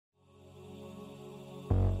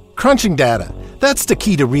Crunching data, that's the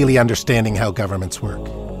key to really understanding how governments work.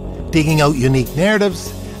 Digging out unique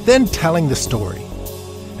narratives, then telling the story.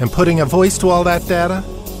 And putting a voice to all that data?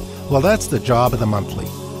 Well, that's the job of the Monthly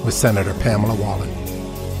with Senator Pamela Wallin.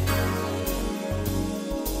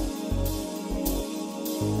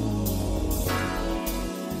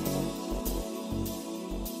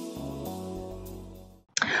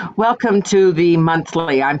 Welcome to the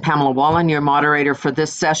Monthly. I'm Pamela Wallin, your moderator for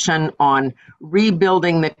this session on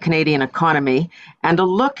rebuilding the Canadian economy and a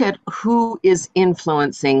look at who is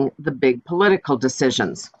influencing the big political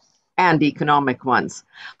decisions and economic ones.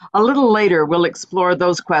 A little later, we'll explore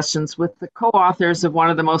those questions with the co-authors of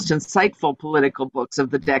one of the most insightful political books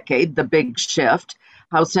of the decade, The Big Shift,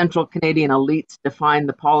 How Central Canadian Elites Define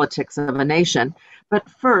the Politics of a Nation. But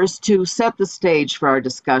first, to set the stage for our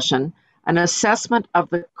discussion, an assessment of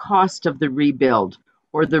the cost of the rebuild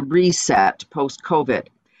or the reset post-COVID.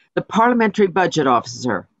 The Parliamentary Budget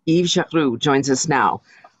Officer, Yves Giroux, joins us now.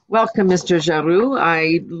 Welcome, Mr. Giroux.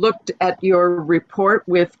 I looked at your report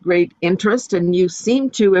with great interest, and you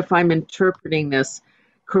seem to, if I'm interpreting this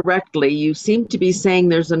correctly, you seem to be saying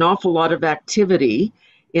there's an awful lot of activity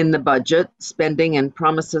in the budget, spending and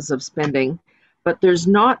promises of spending, but there's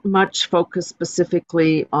not much focus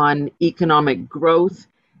specifically on economic growth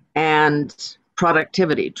and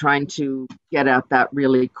productivity, trying to get at that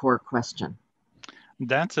really core question.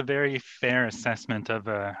 That's a very fair assessment of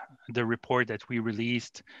the report that we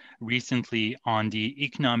released recently on the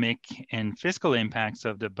economic and fiscal impacts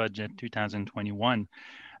of the budget 2021.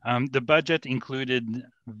 The budget included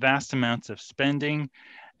vast amounts of spending,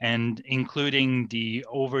 and including the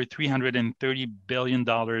over $330 billion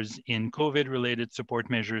in COVID-related support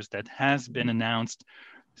measures that has been announced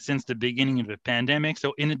since the beginning of the pandemic.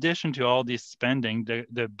 So in addition to all this spending,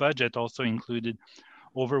 the budget also included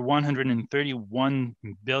over $131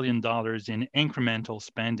 billion in incremental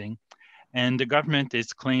spending. And the government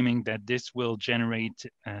is claiming that this will generate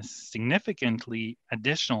significant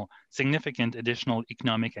additional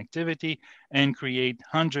economic activity and create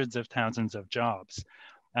hundreds of thousands of jobs.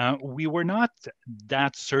 We were not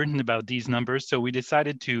that certain about these numbers, so we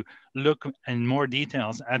decided to look in more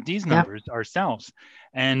details at these numbers ourselves.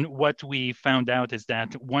 And what we found out is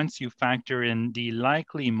that once you factor in the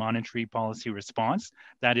likely monetary policy response,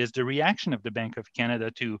 that is the reaction of the Bank of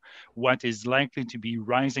Canada to what is likely to be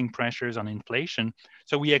rising pressures on inflation.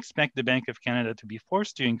 So we expect the Bank of Canada to be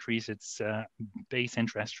forced to increase its base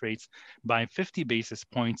interest rates by 50 basis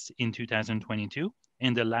points in 2022.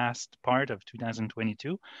 In the last part of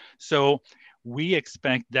 2022. So we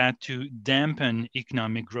expect that to dampen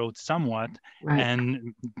economic growth somewhat. Right.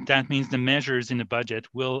 And that means the measures in the budget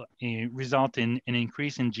will result in an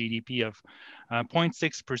increase in GDP of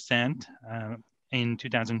 0.6% in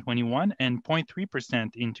 2021 and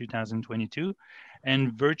 0.3% in 2022,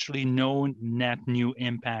 and virtually no net new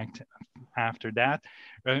impact after that,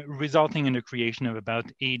 resulting in the creation of about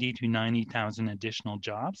 80 to 90,000 additional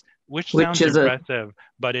jobs, which sounds impressive,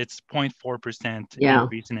 but it's 0.4%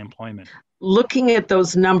 increase in employment. Looking at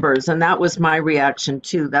those numbers, and that was my reaction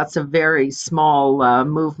too, that's a very small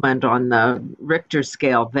movement on the Richter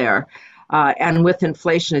scale there. And with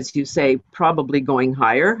inflation, as you say, probably going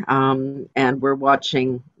higher, and we're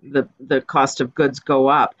watching the cost of goods go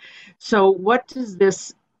up. So what does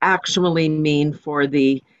this actually mean for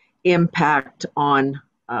the impact on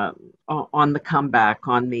the comeback,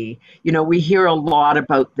 on the, we hear a lot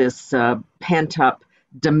about this pent-up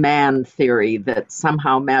demand theory that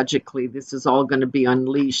somehow magically this is all going to be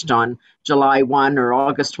unleashed on July 1 or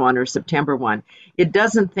August 1 or September 1. It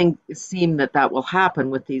doesn't seem that will happen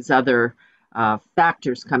with these other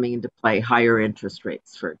factors coming into play, higher interest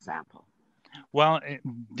rates, for example. Well,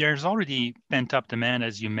 there's already pent-up demand,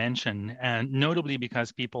 as you mentioned, and notably because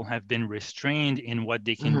people have been restrained in what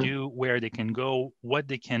they can do, where they can go, what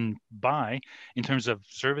they can buy in terms of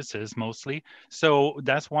services mostly. So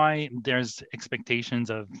that's why there's expectations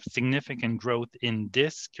of significant growth in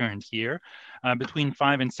this current year, between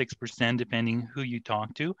 5 and 6%, depending who you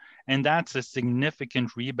talk to. And that's a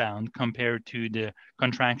significant rebound compared to the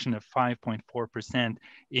contraction of 5.4%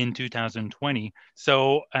 in 2020.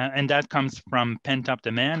 So, and that comes from pent-up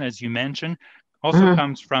demand, as you mentioned, also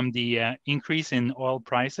comes from the increase in oil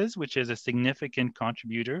prices, which is a significant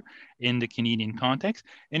contributor in the Canadian context.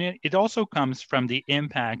 And it also comes from the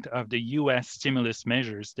impact of the U.S. stimulus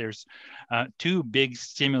measures. There's two big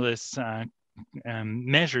stimulus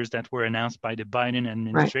measures that were announced by the Biden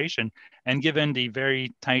administration. Right. And given the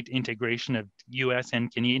very tight integration of U.S.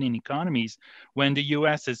 and Canadian economies, when the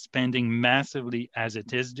U.S. is spending massively as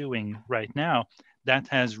it is doing right now, that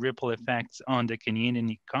has ripple effects on the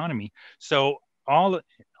Canadian economy. So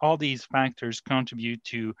all these factors contribute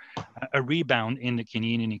to a rebound in the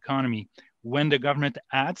Canadian economy. When the government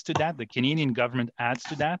adds to that, the Canadian government adds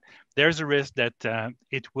to that, there's a risk that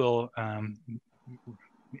it will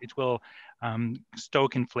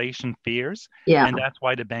stoke inflation fears, and that's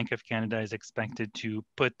why the Bank of Canada is expected to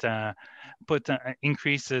put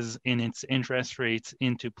increases in its interest rates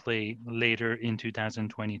into play later in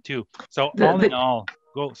 2022. So all in all,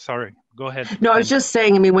 go ahead. No, I was just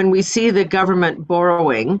saying, I mean, when we see the government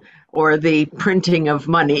borrowing or the printing of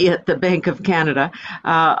money at the Bank of Canada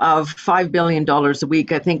of $5 billion a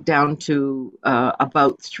week, I think down to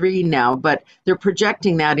about $3 now, but they're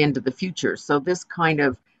projecting that into the future. So this kind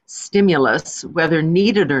of stimulus, whether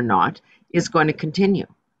needed or not, is going to continue.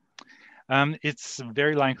 It's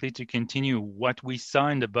very likely to continue. What we saw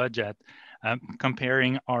in the budget,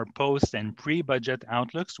 comparing our post and pre-budget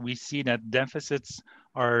outlooks, we see that deficits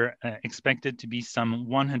are expected to be some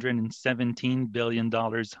 $117 billion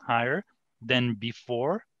higher than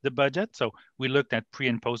before the budget. So we looked at pre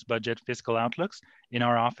and post budget fiscal outlooks in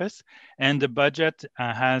our office, and the budget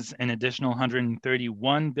has an additional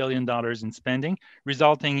 $131 billion in spending,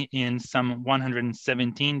 resulting in some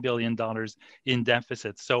 $117 billion in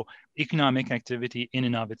deficits. So economic activity in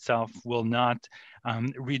and of itself will not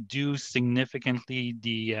reduce significantly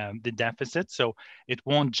the deficit. So it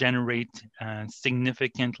won't generate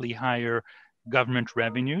significantly higher government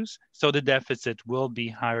revenues. So the deficit will be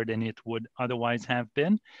higher than it would otherwise have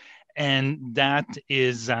been. And that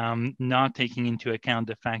is not taking into account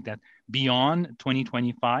the fact that beyond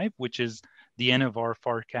 2025, which is the end of our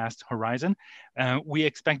forecast horizon, we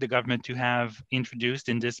expect the government to have introduced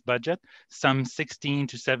in this budget some $16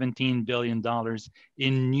 to $17 billion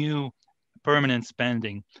in new permanent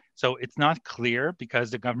spending. So it's not clear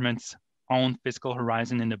because the government's own fiscal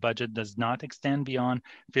horizon in the budget does not extend beyond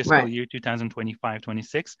fiscal year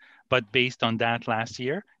 2025-26. But based on that last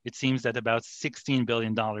year, it seems that about $16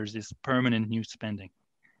 billion is permanent new spending.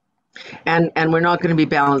 And we're not going to be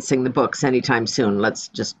balancing the books anytime soon. Let's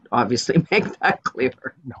just obviously make that clear.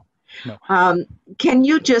 No. Can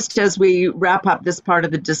you just, as we wrap up this part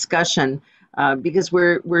of the discussion, because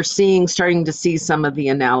we're starting to see some of the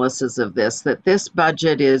analysis of this, that this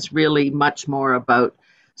budget is really much more about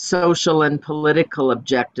social and political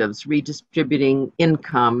objectives, redistributing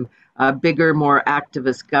income, bigger, more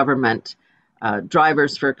activist government,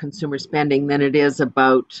 drivers for consumer spending than it is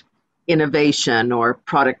about innovation or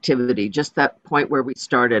productivity, just that point where we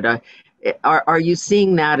started. Are you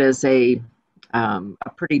seeing that as a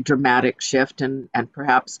pretty dramatic shift and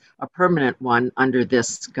perhaps a permanent one under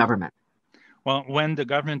this government? Well, when the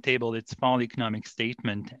government tabled its fall economic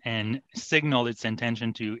statement and signaled its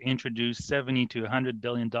intention to introduce $70 to $100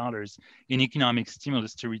 billion in economic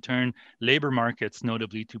stimulus to return labor markets,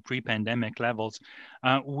 notably to pre-pandemic levels,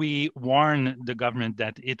 we warned the government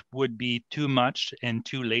that it would be too much and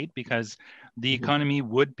too late because the economy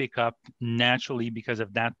would pick up naturally because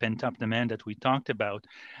of that pent-up demand that we talked about.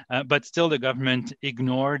 But still, the government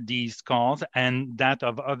ignored these calls and that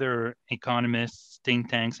of other economists,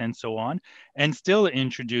 think tanks, and so on, and still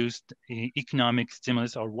introduced economic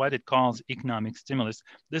stimulus, or what it calls economic stimulus,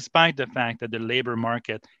 despite the fact that the labor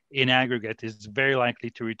market in aggregate is very likely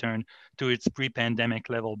to return to its pre-pandemic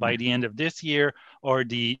level by the end of this year or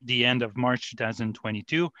the end of March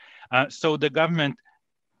 2022. So the government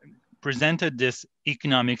presented this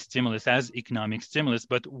economic stimulus as economic stimulus,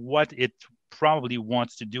 but what it probably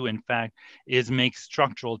wants to do, in fact, is make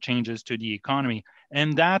structural changes to the economy.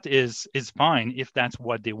 And that is fine if that's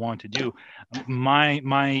what they want to do.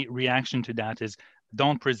 My reaction to that is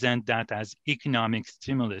don't present that as economic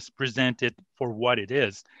stimulus. Present it for what it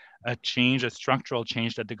is, a change, a structural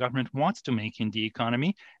change that the government wants to make in the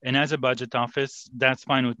economy. And as a budget office, that's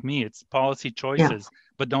fine with me. It's policy choices,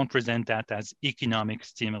 but don't present that as economic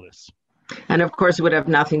stimulus. And of course, it would have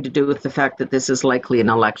nothing to do with the fact that this is likely an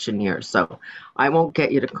election year. So I won't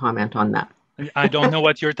get you to comment on that. I don't know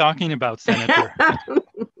what you're talking about, Senator.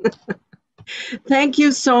 Thank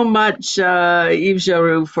you so much, Yves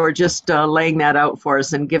Giroux, for just laying that out for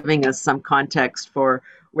us and giving us some context for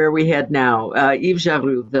where we head now. Yves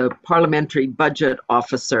Giroux, the Parliamentary Budget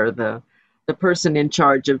Officer, the person in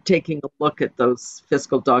charge of taking a look at those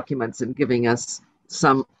fiscal documents and giving us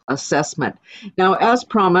some assessment. Now, as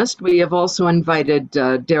promised, we have also invited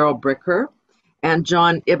Darrell Bricker and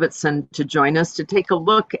John Ibbitson to join us to take a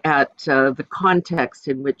look at the context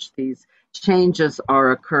in which these changes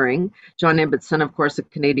are occurring. John Ibbitson, of course, a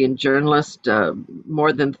Canadian journalist,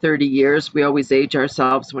 more than 30 years. We always age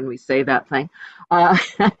ourselves when we say that thing.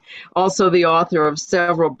 Also the author of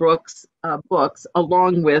several books,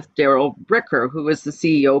 along with Darrell Bricker, who is the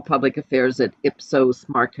CEO of Public Affairs at Ipsos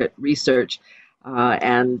Market Research.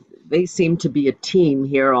 And they seem to be a team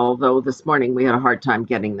here, although this morning we had a hard time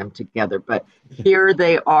getting them together. But here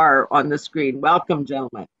they are on the screen. Welcome,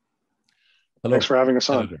 gentlemen. Hello. Thanks for having us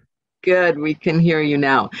on. Good, we can hear you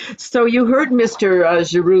now. So you heard Mr.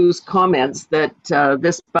 Giroux's comments that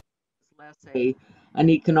this budget is less an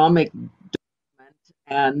economic document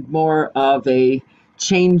and more of a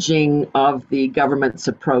changing of the government's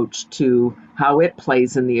approach to how it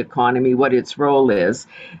plays in the economy, what its role is.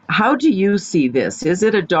 How do you see this? Is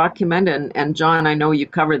it a document, and John, I know you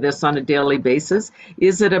cover this on a daily basis,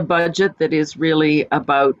 is it a budget that is really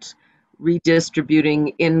about redistributing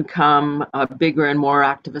income, a bigger and more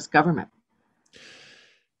activist government?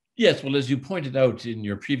 Yes, well, as you pointed out in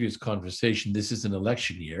your previous conversation, this is an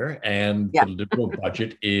election year, and the Liberal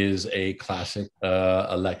budget is a classic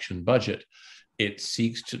election budget. It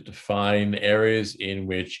seeks to define areas in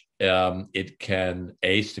which it can,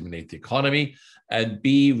 A, stimulate the economy, and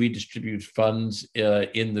B, redistribute funds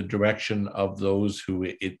in the direction of those who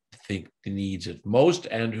it think needs it most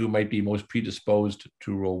and who might be most predisposed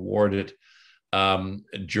to reward it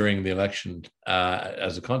during the election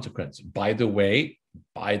as a consequence. By the way,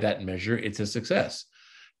 by that measure, it's a success.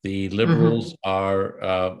 The Liberals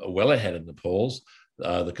are well ahead in the polls.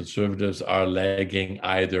 The Conservatives are lagging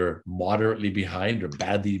either moderately behind or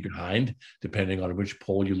badly behind, depending on which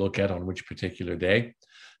poll you look at on which particular day.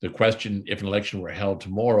 The question, if an election were held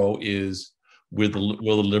tomorrow, is will the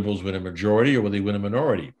Liberals win a majority or will they win a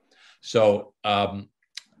minority? So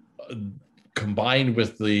combined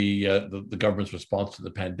with the government's response to the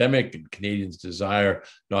pandemic and Canadians' desire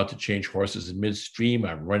not to change horses in midstream,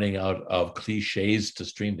 I'm running out of cliches to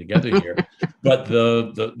string together here. But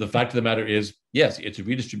the fact of the matter is, yes, it's a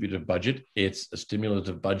redistributive budget. It's a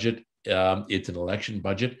stimulative budget. It's an election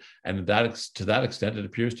budget. And to that extent, it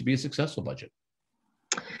appears to be a successful budget.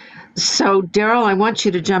 So, Daryl, I want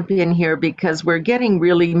you to jump in here because we're getting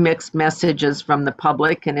really mixed messages from the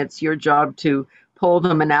public, and it's your job to poll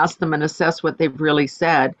them and ask them and assess what they've really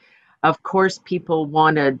said. Of course, people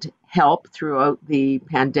wanted help throughout the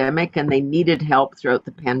pandemic, and they needed help throughout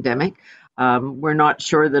the pandemic. We're not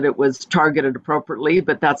sure that it was targeted appropriately,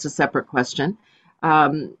 but that's a separate question.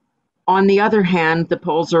 On the other hand, the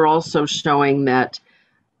polls are also showing that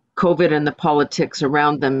COVID and the politics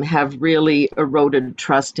around them have really eroded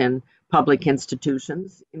trust in public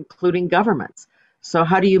institutions, including governments. So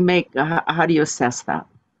how do you assess that?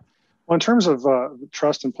 Well, in terms of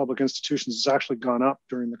trust in public institutions, it's actually gone up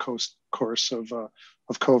during the course of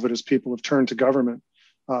COVID as people have turned to government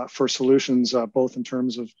for solutions, both in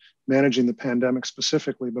terms of managing the pandemic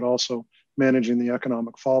specifically, but also managing the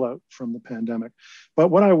economic fallout from the pandemic. But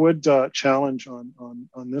what I would challenge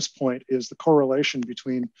on this point is the correlation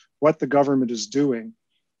between what the government is doing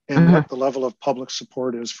and what the level of public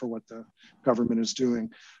support is for what the government is doing.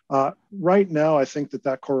 Right now, I think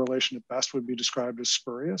that correlation at best would be described as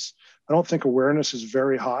spurious. I don't think awareness is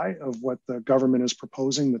very high of what the government is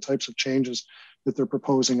proposing, the types of changes that they're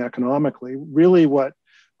proposing economically. Really what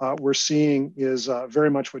we're seeing is very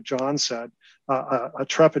much what John said, a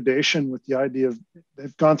trepidation with the idea of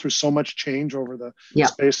they've gone through so much change over the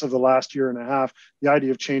space of the last year and a half. The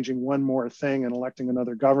idea of changing one more thing and electing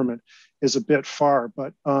another government is a bit far.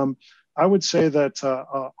 But I would say that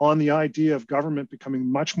on the idea of government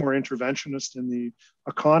becoming much more interventionist in the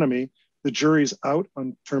economy, the jury's out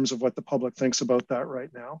in terms of what the public thinks about that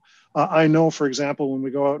right now. I know, for example, when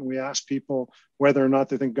we go out and we ask people whether or not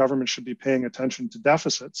they think government should be paying attention to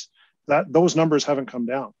deficits, that those numbers haven't come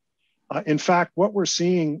down. In fact, what we're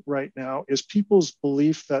seeing right now is people's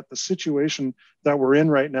belief that the situation that we're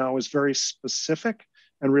in right now is very specific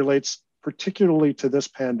and relates particularly to this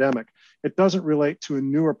pandemic. It doesn't relate to a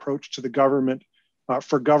new approach to the government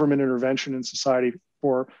for government intervention in society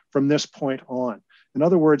from this point on. In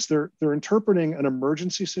other words, they're interpreting an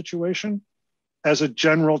emergency situation as a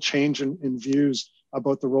general change in views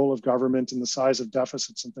about the role of government and the size of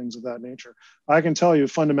deficits and things of that nature. I can tell you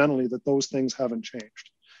fundamentally that those things haven't changed.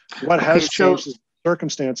 What has changed is the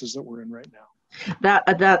circumstances that we're in right now.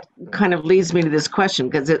 That kind of leads me to this question,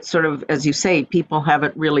 because it's sort of, as you say, people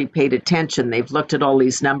haven't really paid attention. They've looked at all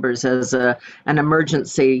these numbers as an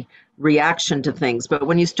emergency reaction to things. But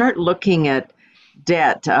when you start looking at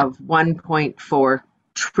debt of $1.4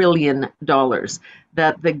 trillion,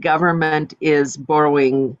 that the government is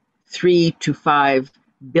borrowing $3 to $5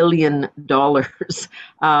 billion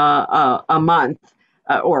a month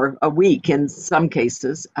or a week in some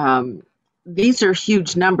cases. These are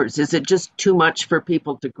huge numbers. Is it just too much for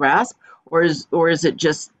people to grasp, or is it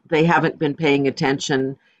just they haven't been paying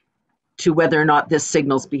attention to whether or not this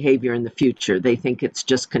signals behavior in the future? They think it's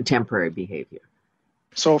just contemporary behavior.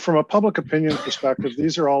 So from a public opinion perspective,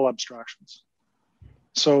 these are all abstractions.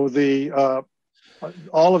 So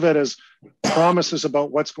all of it is promises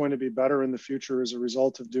about what's going to be better in the future as a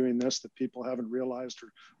result of doing this that people haven't realized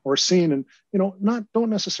or seen, and don't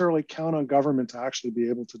necessarily count on government to actually be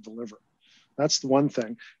able to deliver. That's the one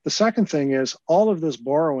thing. The second thing is all of this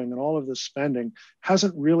borrowing and all of this spending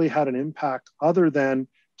hasn't really had an impact other than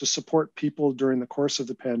to support people during the course of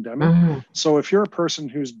the pandemic. Mm-hmm. So if you're a person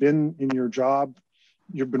who's been in your job,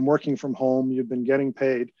 you've been working from home, you've been getting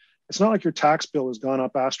paid, it's not like your tax bill has gone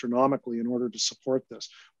up astronomically in order to support this,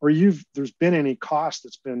 or there's been any cost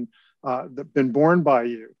that's been borne by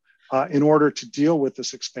you in order to deal with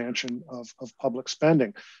this expansion of public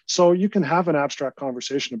spending. So you can have an abstract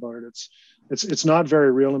conversation about it. It's not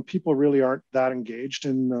very real, and people really aren't that engaged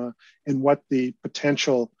in what the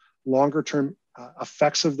potential longer term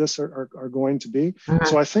effects of this are going to be. Mm-hmm.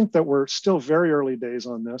 So I think that we're still very early days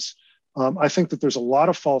on this. I think that there's a lot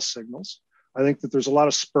of false signals. I think that there's a lot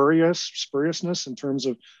of spuriousness in terms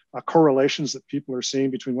of correlations that people are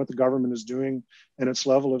seeing between what the government is doing and its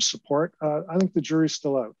level of support. I think the jury's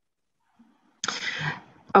still out.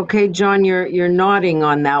 Okay, John, you're nodding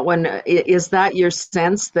on that one. Is that your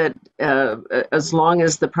sense that as long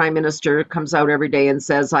as the Prime Minister comes out every day and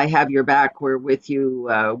says, I have your back, we're with you,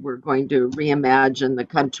 we're going to reimagine the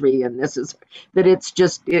country, and this is, that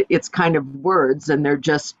it's kind of words, and they're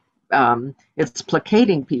just, it's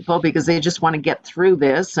placating people because they just want to get through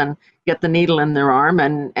this and get the needle in their arm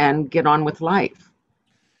and get on with life?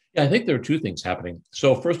 Yeah, I think there are two things happening.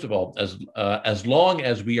 So first of all, as long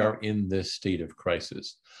as we are in this state of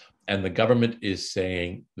crisis, and the government is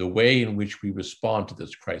saying the way in which we respond to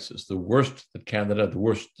this crisis, the worst that Canada, the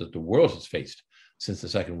worst that the world has faced since the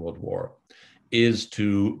Second World War, is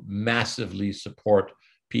to massively support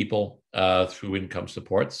people through income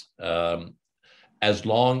supports. As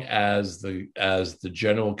long as the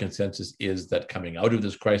general consensus is that coming out of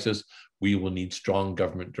this crisis, we will need strong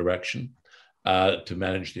government direction to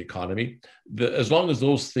manage the economy. As long as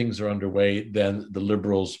those things are underway, then the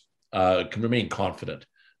Liberals can remain confident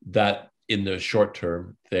that in the short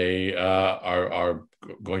term, they are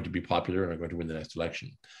going to be popular and are going to win the next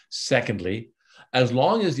election. Secondly, as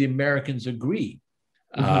long as the Americans agree,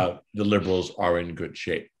 the Liberals are in good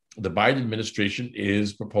shape. The Biden administration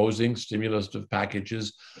is proposing stimulative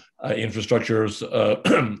packages, infrastructure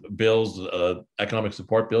bills, economic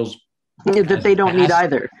support bills, that they don't need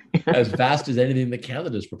either. as vast as anything that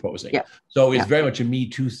Canada is proposing. Yeah. So it's very much a Me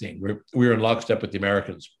Too thing. We're in lockstep with the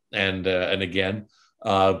Americans. And again,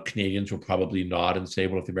 Canadians will probably nod and say,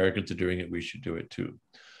 well, if the Americans are doing it, we should do it too.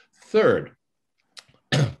 Third,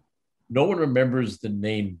 no one remembers the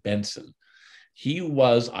name Benson. He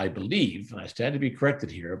was, I believe, and I stand to be corrected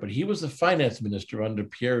here, but he was the finance minister under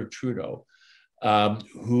Pierre Trudeau,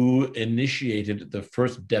 who initiated the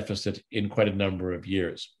first deficit in quite a number of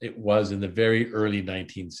years. It was in the very early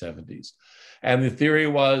 1970s. And the theory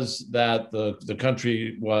was that the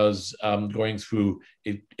country was going through,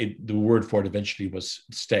 the word for it eventually was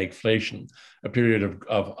stagflation, a period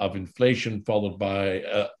of inflation followed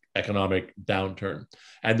by economic downturn,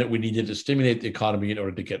 and that we needed to stimulate the economy in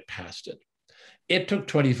order to get past it. It took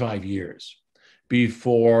 25 years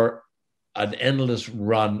before an endless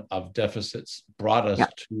run of deficits brought us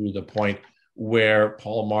to the point where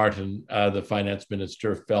Paul Martin, the finance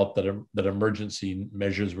minister, felt that emergency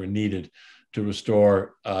measures were needed to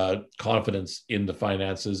restore confidence in the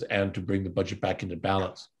finances and to bring the budget back into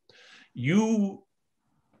balance.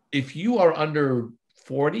 If you are under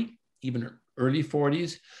 40, even early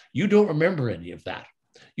 40s, you don't remember any of that.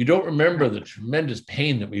 You don't remember the tremendous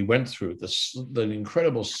pain that we went through, the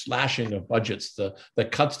incredible slashing of budgets, the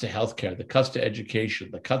cuts to healthcare, the cuts to education,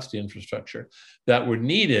 the cuts to infrastructure that were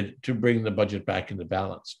needed to bring the budget back into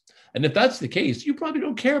balance. And if that's the case, you probably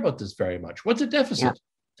don't care about this very much. What's a deficit?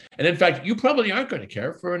 Yeah. And in fact, you probably aren't going to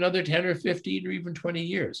care for another 10 or 15 or even 20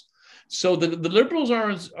 years. So the Liberals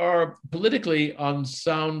are politically on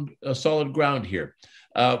solid ground here.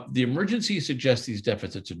 The emergency suggests these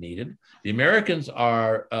deficits are needed. The Americans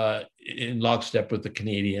are in lockstep with the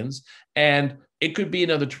Canadians, and it could be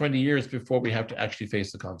another 20 years before we have to actually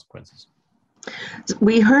face the consequences.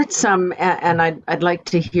 We heard some, and I'd like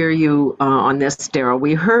to hear you on this, Darryl.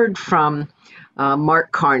 We heard from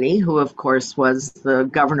Mark Carney, who of course was the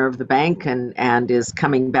governor of the bank and is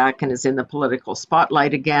coming back and is in the political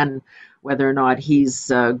spotlight again, whether or not he's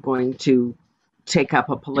going to take up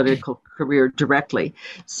a political career directly.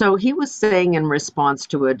 So he was saying in response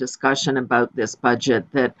to a discussion about this budget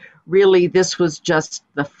that really this was just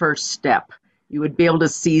the first step you would be able to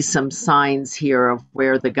see some signs here of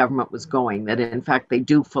where the government was going, that in fact they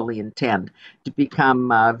do fully intend to become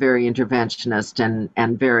very interventionist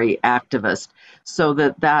and very activist, so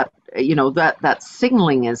that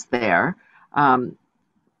signaling is there.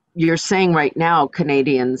 You're saying right now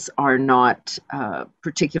Canadians are not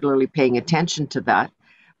particularly paying attention to that,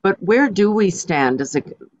 but where do we stand as a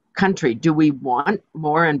country? Do we want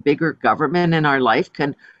more and bigger government in our life?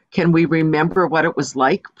 Can we remember what it was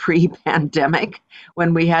like pre-pandemic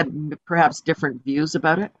when we had perhaps different views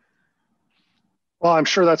about it? Well, I'm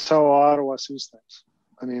sure that's how Ottawa sees things.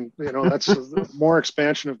 I mean, that's more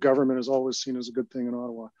expansion of government is always seen as a good thing in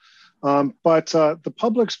Ottawa. But the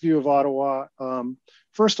public's view of Ottawa,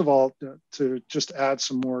 first of all, to just add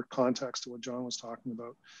some more context to what John was talking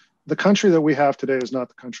about, the country that we have today is not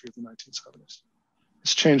the country of the 1970s.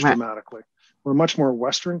 It's changed dramatically. We're a much more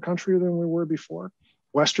Western country than we were before.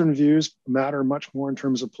 Western views matter much more in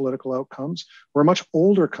terms of political outcomes. We're a much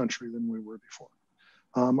older country than we were before.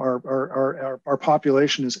 Our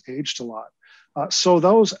population has aged a lot. So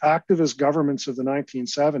those activist governments of the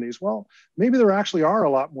 1970s, well, maybe there actually are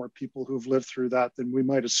a lot more people who've lived through that than we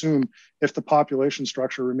might assume if the population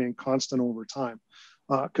structure remained constant over time.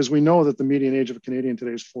 Because we know that the median age of a Canadian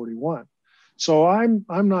today is 41. So I'm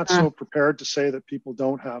not so prepared to say that people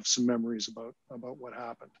don't have some memories about what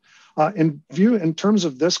happened. In terms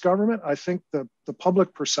of this government, I think the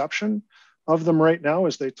public perception of them right now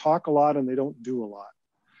is they talk a lot and they don't do a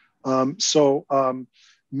lot.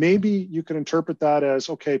 Maybe you can interpret that as,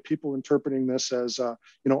 okay, people interpreting this as a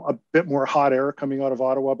bit more hot air coming out of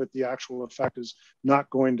Ottawa, but the actual effect is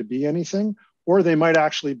not going to be anything. Or they might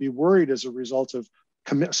actually be worried as a result of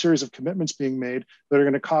a series of commitments being made that are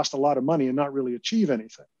going to cost a lot of money and not really achieve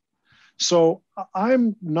anything. So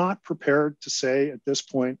I'm not prepared to say at this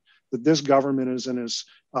point that this government is in as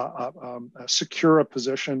secure a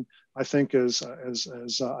position, I think, as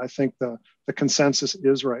I think the consensus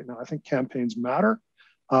is right now. I think campaigns matter.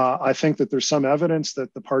 I think that there's some evidence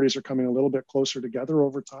that the parties are coming a little bit closer together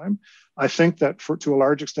over time. I think that to a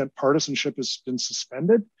large extent, partisanship has been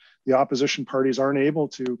suspended. The opposition parties aren't able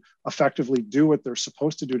to effectively do what they're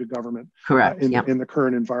supposed to do to government in the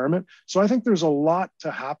current environment. So I think there's a lot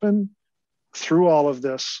to happen through all of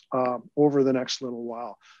this over the next little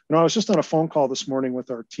while. I was just on a phone call this morning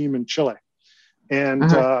with our team in Chile, and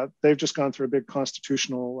they've just gone through a big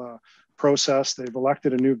constitutional process. They've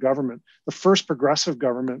elected a new government, the first progressive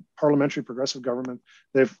government, parliamentary progressive government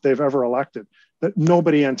they've ever elected, that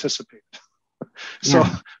nobody anticipated. So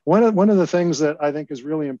one of the things that I think is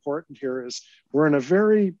really important here is we're in a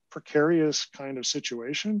very precarious kind of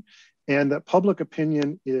situation, and that public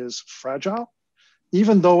opinion is fragile.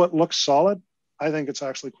 Even though it looks solid, I think it's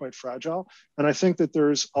actually quite fragile. And I think that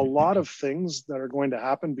there's a lot of things that are going to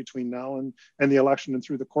happen between now and the election and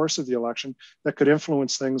through the course of the election that could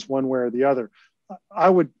influence things one way or the other.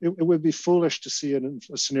 It would be foolish to see it in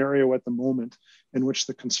a scenario at the moment in which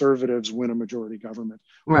the Conservatives win a majority government,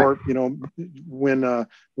 or win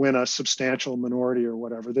a substantial minority or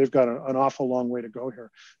whatever. They've got an awful long way to go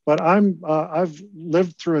here. But I've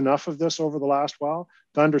lived through enough of this over the last while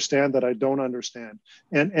to understand that I don't understand.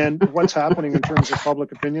 And what's happening in terms of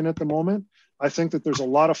public opinion at the moment, I think that there's a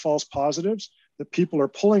lot of false positives that people are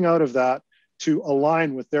pulling out of that to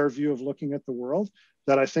align with their view of looking at the world,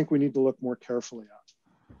 that I think we need to look more carefully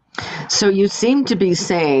at. So you seem to be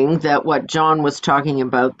saying that what John was talking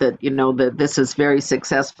about, that that this is very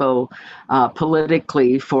successful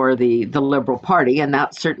politically for the Liberal Party, and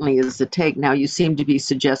that certainly is the take. Now you seem to be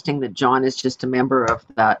suggesting that John is just a member of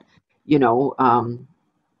that,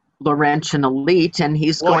 Laurentian elite, and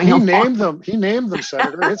he's going. He named them,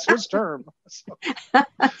 Senator. It's his term.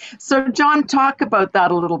 So John, talk about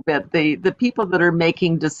that a little bit. The people that are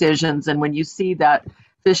making decisions, and when you see that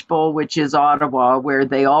fishbowl, which is Ottawa, where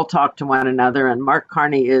they all talk to one another, and Mark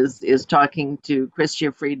Carney is talking to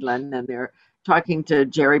Chrystia Freeland, and they're talking to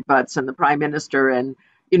Jerry Butts and the Prime Minister, and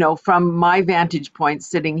from my vantage point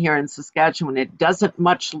sitting here in Saskatchewan, it doesn't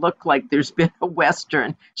much look like there's been a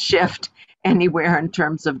Western shift anywhere in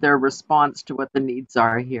terms of their response to what the needs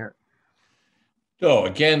are here. No,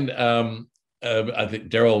 again, I think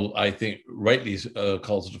Daryl, rightly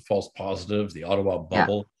calls it a false positive, the Ottawa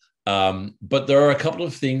bubble. But there are a couple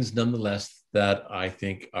of things nonetheless that I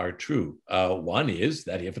think are true. One is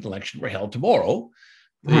that if an election were held tomorrow,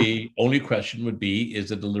 the only question would be, is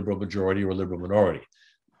it a Liberal majority or a Liberal minority?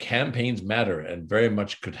 Campaigns matter, and very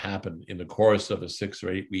much could happen in the course of a 6 or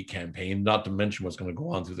 8 week campaign, not to mention what's going to go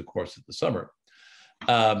on through the course of the summer.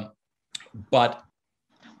 But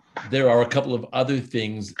there are a couple of other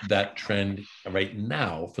things that trend right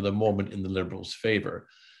now for the moment in the Liberals' favor.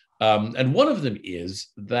 And one of them is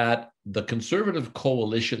that the Conservative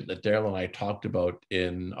coalition that Daryl and I talked about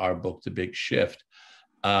in our book, The Big Shift,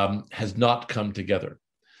 has not come together.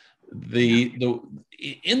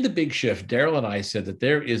 In The Big Shift, Daryl and I said that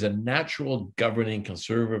there is a natural governing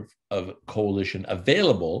Conservative coalition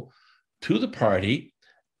available to the party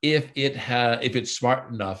if it's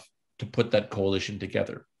smart enough to put that coalition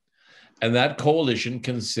together. And that coalition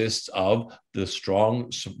consists of the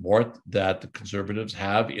strong support that the Conservatives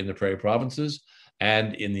have in the Prairie provinces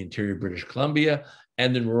and in the interior British Columbia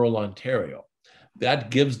and in rural Ontario.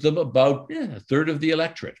 That gives them about a third of the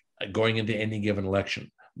electorate going into any given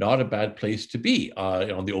election. Not a bad place to be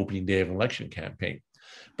on the opening day of an election campaign.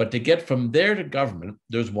 But to get from there to government,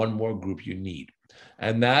 there's one more group you need.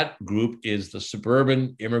 And that group is the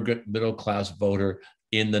suburban immigrant middle-class voter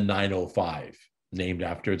in the 905. Named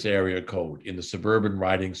after its area code in the suburban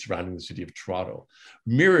ridings surrounding the city of Toronto,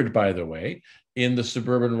 mirrored, by the way, in the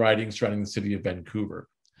suburban ridings surrounding the city of Vancouver.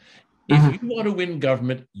 If you want to win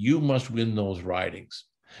government, you must win those ridings.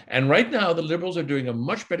 And right now, the Liberals are doing a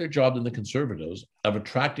much better job than the Conservatives of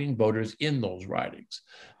attracting voters in those ridings.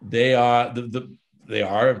 They are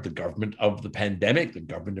the government of the pandemic, the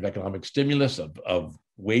government of economic stimulus, of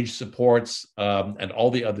wage supports, and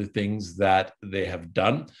all the other things that they have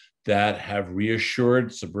done that have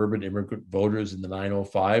reassured suburban immigrant voters in the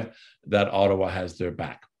 905 that Ottawa has their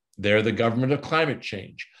back. They're the government of climate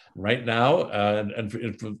change. Right now, and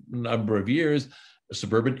for a number of years,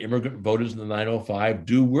 suburban immigrant voters in the 905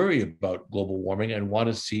 do worry about global warming and want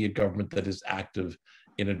to see a government that is active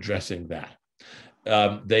in addressing that.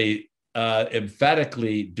 They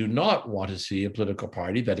emphatically do not want to see a political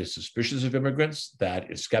party that is suspicious of immigrants,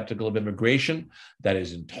 that is skeptical of immigration, that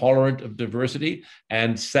is intolerant of diversity.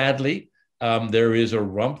 And sadly, there is a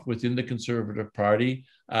rump within the Conservative Party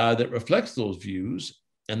that reflects those views.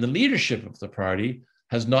 And the leadership of the party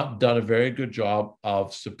has not done a very good job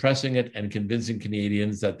of suppressing it and convincing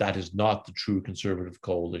Canadians that that is not the true Conservative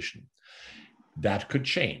coalition. That could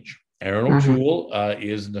change. Aaron O'Toole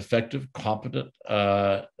is an effective, competent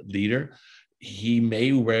leader. He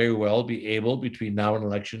may very well be able, between now and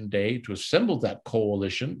election day, to assemble that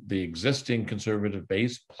coalition, the existing Conservative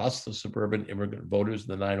base, plus the suburban immigrant voters in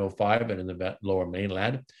the 905 and in the Lower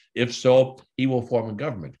Mainland. If so, he will form a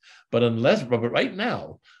government. But right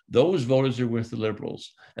now, those voters are with the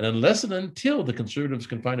Liberals. And unless and until the Conservatives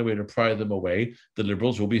can find a way to pry them away, the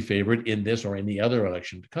Liberals will be favored in this or any other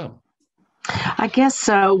election to come. I guess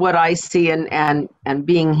what I see and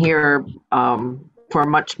being here for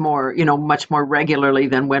much more regularly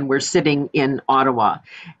than when we're sitting in Ottawa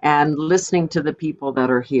and listening to the people that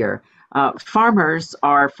are here. Farmers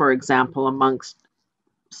are, for example, amongst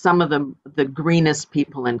some of the greenest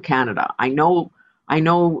people in Canada. I know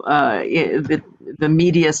the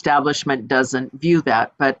media establishment doesn't view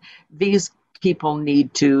that, but these people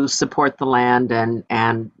need to support the land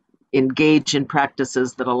and engage in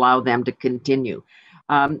practices that allow them to continue.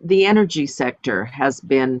 The energy sector has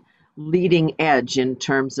been leading edge in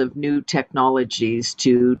terms of new technologies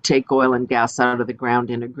to take oil and gas out of the ground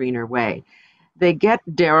in a greener way. They get,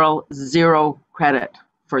 Daryl, zero credit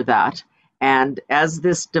for that. And as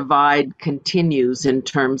this divide continues in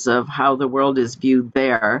terms of how the world is viewed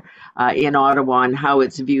there in Ottawa and how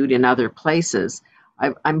it's viewed in other places,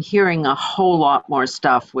 I'm hearing a whole lot more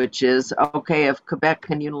stuff, which is, okay, if Quebec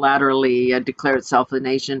can unilaterally declare itself a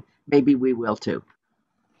nation, maybe we will too.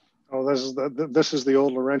 Oh, this is the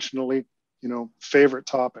old Laurentian elite, favorite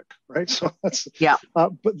topic, right? So that's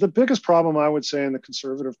but the biggest problem I would say in the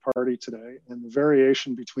Conservative Party today, and the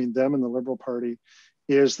variation between them and the Liberal Party,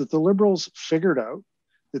 is that the Liberals figured out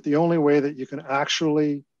that the only way that you can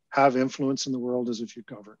actually have influence in the world is if you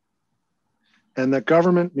govern. And that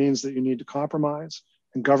government means that you need to compromise,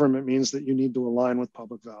 and government means that you need to align with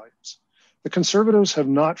public values. The Conservatives have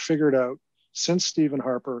not figured out, since Stephen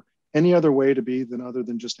Harper, any other way to be other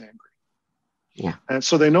than just angry. Yeah. And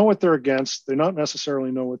so they know what they're against. They don't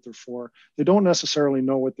necessarily know what they're for. They don't necessarily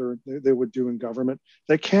know what they would do in government.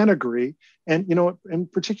 They can agree. And, in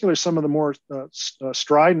particular, some of the more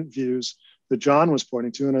strident views that John was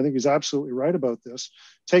pointing to, and I think he's absolutely right about this,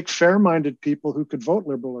 take fair-minded people who could vote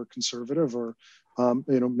Liberal or Conservative or,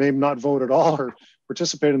 maybe not vote at all or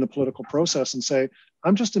participate in the political process and say,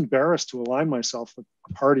 I'm just embarrassed to align myself with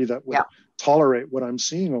a party that would tolerate what I'm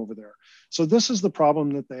seeing over there. So this is the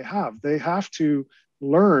problem that they have. They have to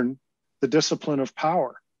learn the discipline of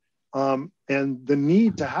power and the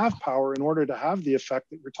need to have power in order to have the effect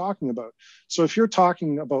that you're talking about. So if you're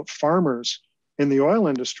talking about farmers in the oil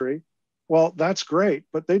industry, well, that's great,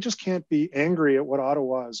 but they just can't be angry at what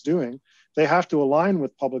Ottawa is doing. They have to align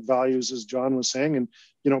with public values, as John was saying, and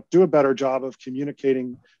do a better job of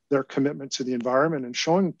communicating their commitment to the environment and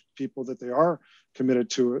showing people that they are committed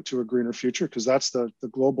to a greener future, because that's the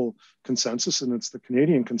global consensus and it's the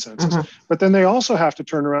Canadian consensus. But then they also have to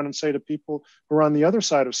turn around and say to people who are on the other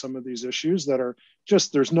side of some of these issues that are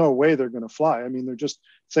just, there's no way they're going to fly. I mean, they're just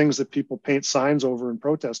things that people paint signs over and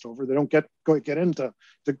protest over. They don't get into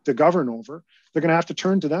to govern over. They're going to have to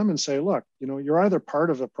turn to them and say, look, you're either part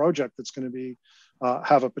of a project that's going to be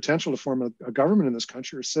have a potential to form a government in this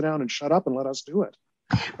country, or sit down and shut up and let us do it.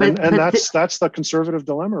 But that's the conservative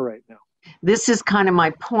dilemma right now. This is kind of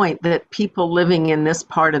my point, that people living in this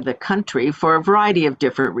part of the country, for a variety of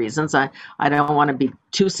different reasons, I don't want to be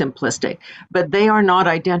too simplistic, but they are not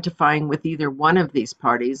identifying with either one of these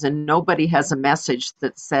parties, and nobody has a message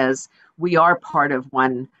that says we are part of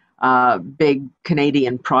one big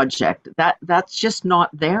Canadian project. That's just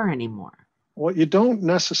not there anymore. Well, you don't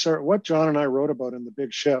necessarily, what John and I wrote about in The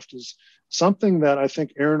Big Shift is something that I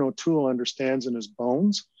think Erin O'Toole understands in his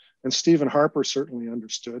bones, and Stephen Harper certainly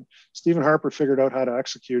understood. Stephen Harper figured out how to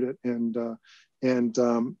execute it, and Erin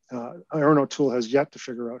O'Toole has yet to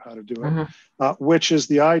figure out how to do it, which is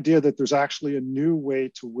the idea that there's actually a new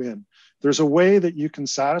way to win. There's a way that you can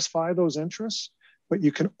satisfy those interests, but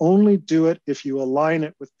you can only do it if you align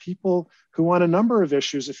it with people who, on a number of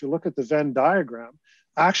issues, if you look at the Venn diagram,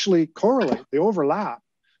 actually correlate, they overlap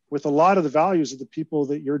with a lot of the values of the people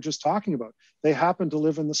that you're just talking about. They happen to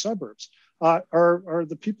live in the suburbs. Are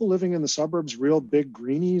the people living in the suburbs real big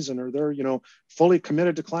greenies, and are they, fully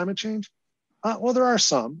committed to climate change? Well, there are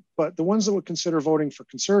some, but the ones that would consider voting for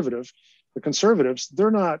the conservatives,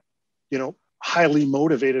 they're not, highly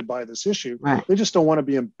motivated by this issue. Right. They just don't want to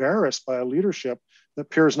be embarrassed by a leadership that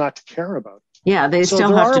appears not to care about it. Yeah, they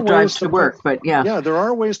still have to drive to work, but yeah. Yeah, there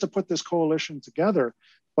are ways to put this coalition together,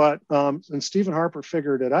 but and Stephen Harper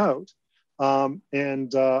figured it out.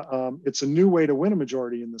 It's a new way to win a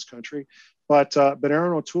majority in this country, but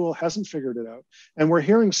Erin O'Toole hasn't figured it out. And we're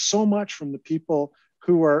hearing so much from the people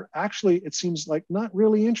who are actually, it seems like, not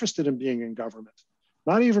really interested in being in government,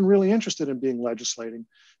 not even really interested in being legislating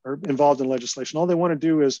or involved in legislation. All they want to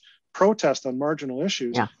do is protest on marginal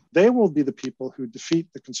issues. Yeah. They will be the people who defeat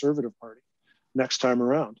the Conservative Party next time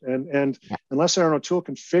around. And unless Erin O'Toole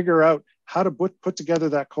can figure out how to put together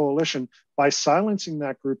that coalition by silencing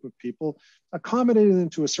that group of people, accommodating them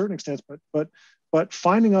to a certain extent, but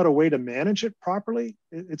finding out a way to manage it properly,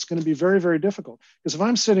 it's going to be very, very difficult. Because if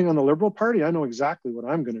I'm sitting on the Liberal Party, I know exactly what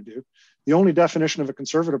I'm going to do. The only definition of a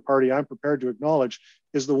Conservative Party I'm prepared to acknowledge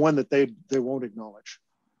is the one that they won't acknowledge.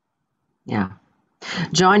 Yeah.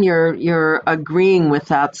 John, you're agreeing with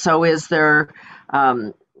that. So is there,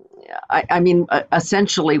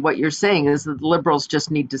 essentially what you're saying is that the Liberals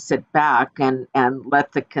just need to sit back and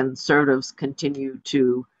let the Conservatives continue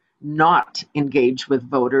to not engage with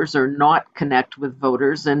voters or not connect with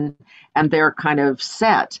voters, and they're kind of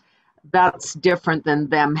set. That's different than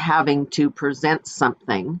them having to present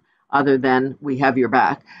something other than we have your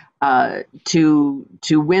back to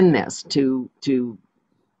win this, to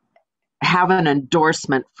have an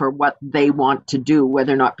endorsement for what they want to do,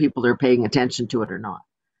 whether or not people are paying attention to it or not.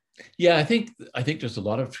 Yeah, I think there's a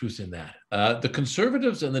lot of truth in that. The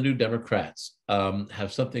Conservatives and the New Democrats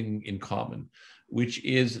have something in common, which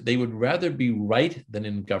is they would rather be right than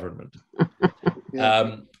in government.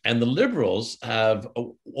 And the Liberals have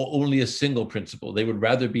only a single principle. They would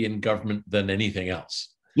rather be in government than anything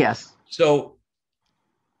else. Yes. So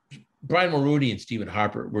Brian Mulroney and Stephen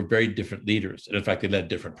Harper were very different leaders. And in fact, they led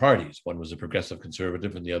different parties. One was a progressive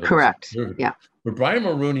conservative and the other was a conservative. Yeah. But Brian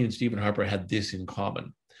Mulroney and Stephen Harper had this in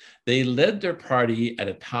common. They led their party at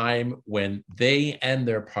a time when they and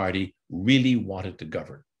their party really wanted to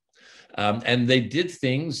govern. And they did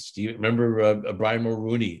things, remember Brian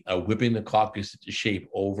Mulroney whipping the caucus into shape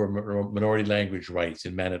over minority language rights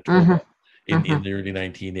in Manitoba in the early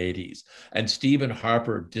 1980s. And Stephen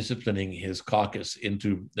Harper disciplining his caucus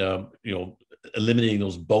into, eliminating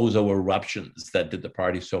those bozo eruptions that did the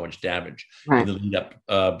party so much damage in the lead up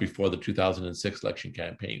before the 2006 election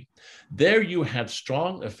campaign. There you had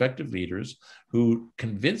strong, effective leaders who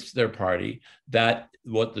convinced their party that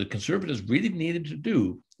what the Conservatives really needed to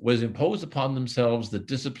do was impose upon themselves the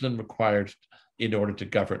discipline required in order to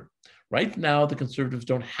govern. Right now, the Conservatives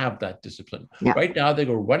don't have that discipline. Yeah. Right now, they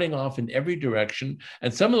go running off in every direction.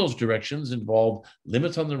 And some of those directions involve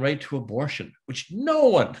limits on the right to abortion, which no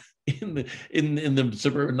one in the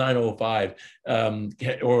suburban 905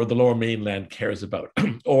 or the Lower Mainland cares about.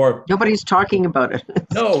 Or nobody's talking about it.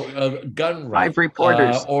 Gun rights. 5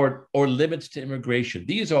 reporters. Or limits to immigration.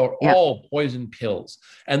 These are all poison pills.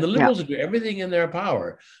 And the Liberals will do everything in their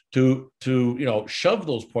power to shove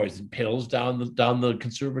those poison pills down the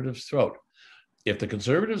Conservatives' throat. If the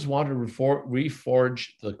Conservatives want to reforge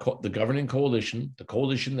the governing coalition, the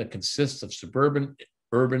coalition that consists of suburban,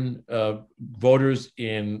 urban voters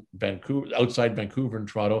in Vancouver, outside Vancouver and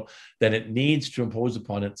Toronto, then it needs to impose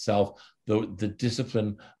upon itself the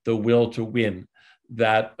discipline, the will to win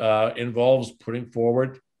that involves putting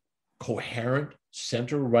forward coherent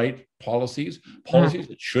center-right policies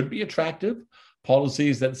that should be attractive,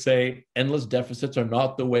 policies that say endless deficits are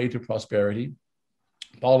not the way to prosperity,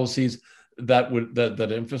 policies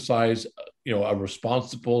that emphasize a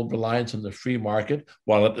responsible reliance on the free market,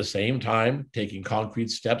 while at the same time taking concrete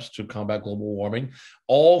steps to combat global warming,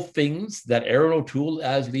 all things that Erin O'Toole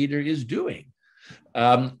as leader is doing.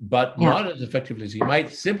 But not as effectively as he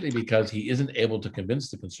might, simply because he isn't able to convince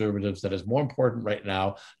the Conservatives that it's more important right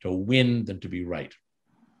now to win than to be right.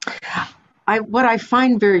 What I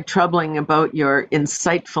find very troubling about your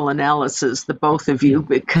insightful analysis, the both of you,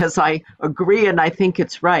 because I agree and I think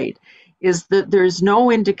it's right, is that there's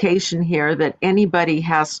no indication here that anybody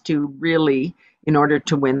has to really, in order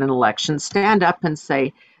to win an election, stand up and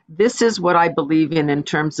say, this is what I believe in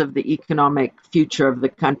terms of the economic future of the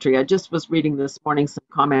country. I just was reading this morning some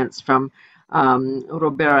comments from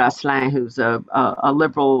Robert Asselin, who's a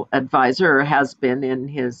Liberal advisor, or has been in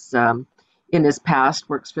his past,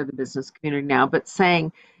 works for the business community now, but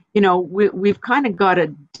saying, we've kind of got to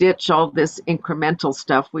ditch all this incremental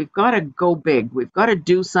stuff. We've got to go big. We've got to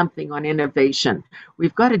do something on innovation.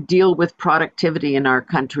 We've got to deal with productivity in our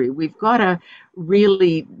country. We've got to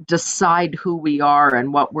really decide who we are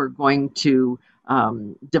and what we're going to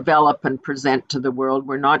develop and present to the world.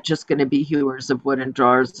 We're not just going to be hewers of wood and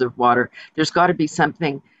drawers of water. There's got to be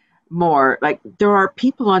something more. Like, there are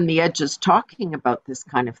people on the edges talking about this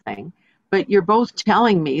kind of thing. But you're both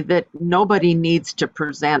telling me that nobody needs to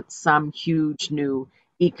present some huge new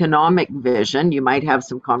economic vision. You might have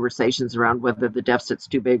some conversations around whether the deficit's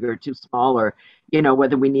too big or too small, or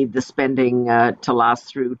whether we need the spending to last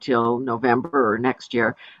through till November or next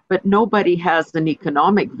year. But nobody has an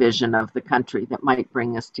economic vision of the country that might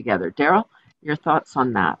bring us together. Daryl, your thoughts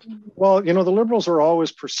on that? Well, the Liberals are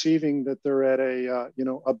always perceiving that they're at a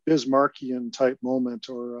Bismarckian type moment,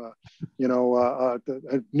 or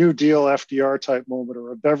a New Deal FDR type moment,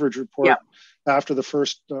 or a Beveridge report after the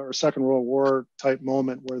First or Second World War type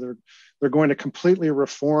moment, where they're going to completely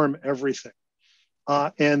reform everything,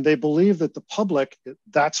 and they believe that the public,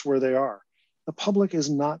 that's where they are. The public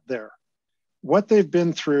is not there. What they've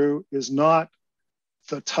been through is not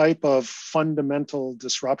the type of fundamental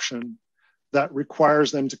disruption that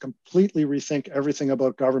requires them to completely rethink everything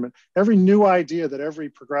about government. Every new idea that every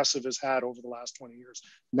progressive has had over the last 20 years,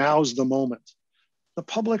 now's the moment. The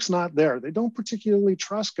public's not there. They don't particularly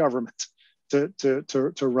trust government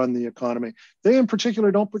to run the economy. They in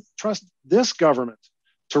particular don't trust this government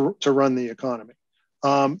to run the economy.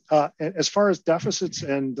 As far as deficits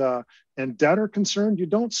and debt are concerned, you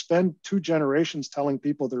don't spend 2 generations telling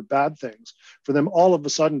people they're bad things for them all of a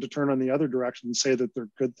sudden to turn on the other direction and say that they're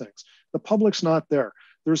good things. The public's not there.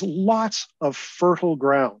 There's lots of fertile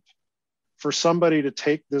ground for somebody to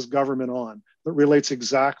take this government on that relates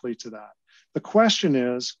exactly to that. The question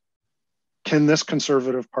is, can this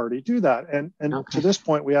Conservative Party do that? And okay, to this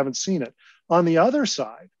point, we haven't seen it. On the other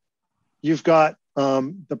side, you've got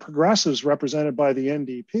the progressives represented by the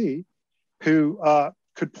NDP, who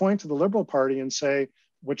could point to the Liberal Party and say,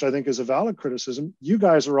 which I think is a valid criticism, you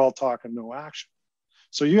guys are all talk and no action.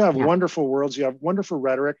 So you have wonderful words, you have wonderful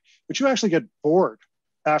rhetoric, but you actually get bored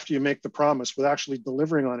after you make the promise with actually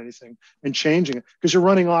delivering on anything and changing it, because you're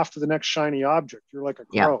running off to the next shiny object. You're like a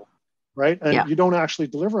crow, right? And you don't actually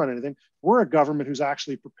deliver on anything. We're a government who's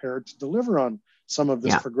actually prepared to deliver on some of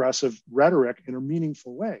this progressive rhetoric in a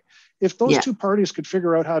meaningful way. If those two parties could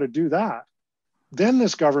figure out how to do that, then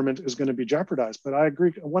this government is going to be jeopardized. But I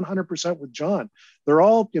agree 100% with John. They're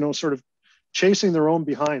all, sort of chasing their own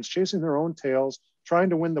behinds, chasing their own tails, trying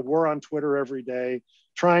to win the war on Twitter every day,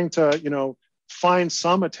 trying to, find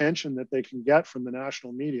some attention that they can get from the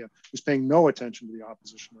national media, who's paying no attention to the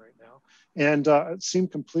opposition right now, and seem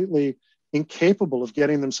completely incapable of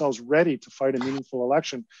getting themselves ready to fight a meaningful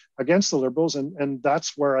election against the Liberals. And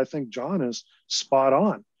that's where I think John is spot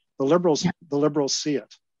on. The Liberals see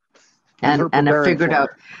it. And have figured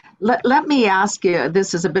out. Let me ask you,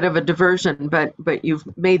 this is a bit of a diversion, but you've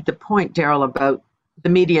made the point, Daryl, about the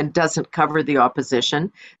media doesn't cover the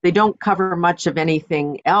opposition. They don't cover much of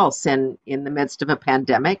anything else in the midst of a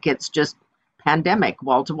pandemic. It's just pandemic,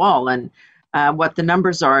 wall to wall, and what the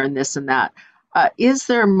numbers are and this and that. Is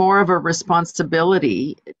there more of a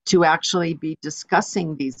responsibility to actually be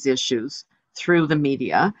discussing these issues through the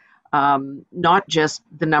media? not just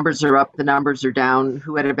the numbers are up, the numbers are down,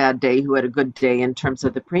 who had a bad day, who had a good day in terms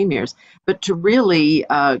of the premiers, but to really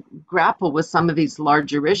grapple with some of these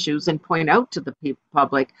larger issues and point out to the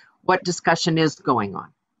public what discussion is going on.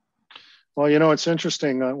 Well, it's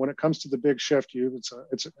interesting when it comes to the big shift.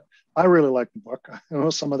 I really like the book. I know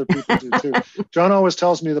some other people do too. John always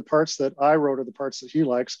tells me the parts that I wrote are the parts that he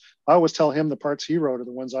likes. I always tell him the parts he wrote are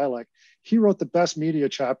the ones I like. He wrote the best media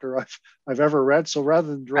chapter I've ever read. So rather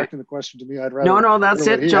than directing the question to me, I'd rather. No, that's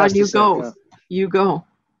it, John. You go. Yeah. You go.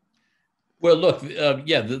 Well, look,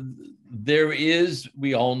 there is,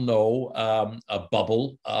 we all know, a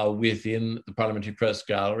bubble within the Parliamentary Press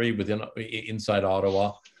Gallery, inside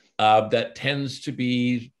Ottawa. That tends to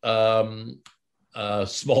be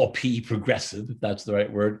small p progressive, if that's the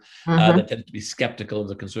right word. That tends to be skeptical of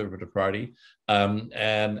the Conservative Party and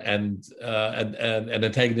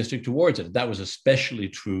antagonistic towards it. That was especially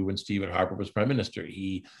true when Stephen Harper was Prime Minister.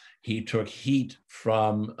 He took heat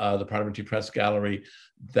from the Parliamentary Press Gallery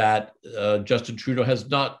that Justin Trudeau has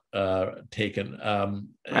not taken.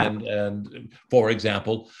 And for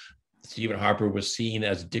example, Stephen Harper was seen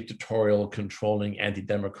as dictatorial, controlling,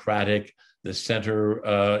 anti-democratic. The center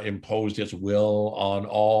imposed its will on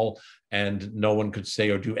all, and no one could say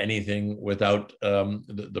or do anything without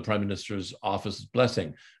the Prime Minister's office's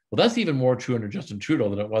blessing. Well, that's even more true under Justin Trudeau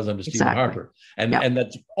than it was under Stephen Harper. And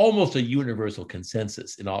that's almost a universal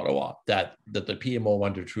consensus in Ottawa that the PMO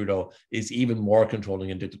under Trudeau is even more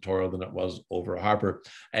controlling and dictatorial than it was over Harper.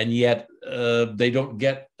 And yet they don't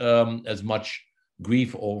get as much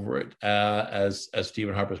grief over it as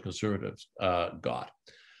Stephen Harper's Conservatives got.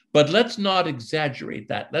 But let's not exaggerate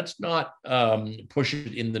that. Let's not push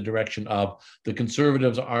it in the direction of the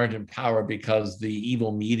Conservatives aren't in power because the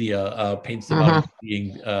evil media paints them out as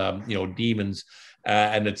being demons,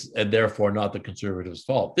 and it's therefore not the Conservatives'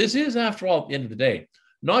 fault. This is, after all, at the end of the day,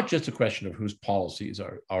 not just a question of whose policies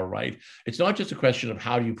are right. It's not just a question of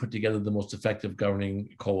how do you put together the most effective governing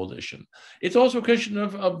coalition. It's also a question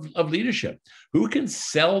of leadership. Who can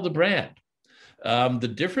sell the brand? The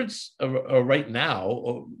difference right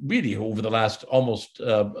now, really over the last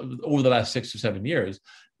over the last 6 or 7 years,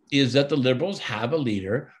 is that the Liberals have a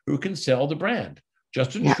leader who can sell the brand.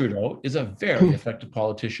 Justin Trudeau is a very effective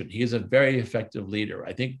politician. He is a very effective leader.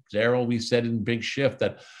 I think, Daryl, we said in Big Shift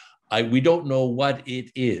that we don't know what it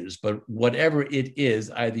is, but whatever it is,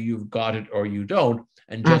 either you've got it or you don't,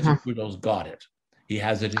 and Justin Trudeau's got it. He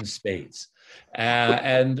has it in spades.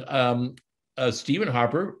 Stephen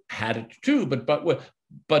Harper had it too, but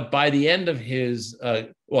by the end of his,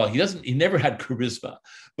 he never had charisma,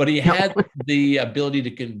 but he had the ability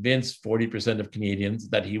to convince 40% of Canadians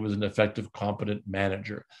that he was an effective, competent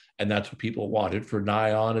manager. And that's what people wanted for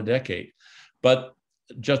nigh on a decade. But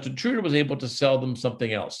Justin Trudeau was able to sell them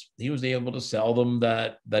something else. He was able to sell them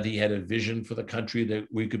that he had a vision for the country, that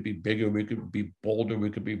we could be bigger, we could be bolder, we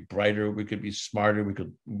could be brighter, we could be smarter, we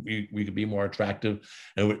could be more attractive,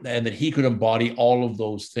 and that he could embody all of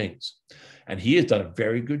those things. And he has done a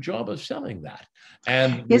very good job of selling that.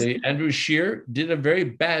 And Andrew Scheer did a very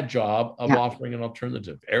bad job of offering an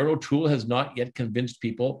alternative. Erin O'Toole has not yet convinced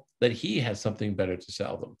people that he has something better to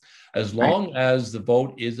sell them. As long as the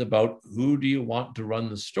vote is about who do you want to run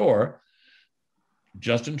the store,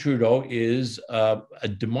 Justin Trudeau is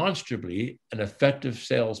demonstrably an effective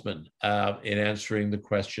salesman in answering the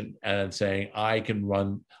question and saying, I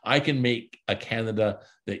can make a Canada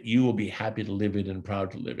that you will be happy to live in and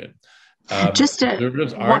proud to live in.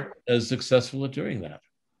 Conservatives aren't as successful at doing that.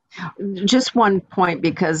 Just one point,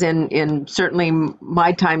 because in certainly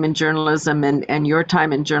my time in journalism and your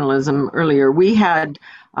time in journalism earlier, we had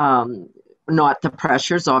not the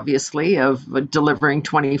pressures, obviously, of delivering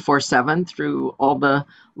 24/7 through all the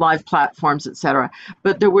live platforms, et cetera.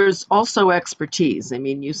 But there was also expertise. I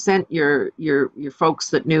mean, you sent your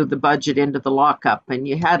folks that knew the budget into the lockup, and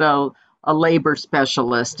you had a labor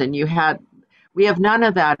specialist, and we have none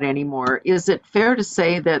of that anymore. Is it fair to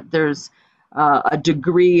say that there's a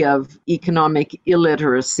degree of economic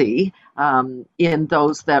illiteracy in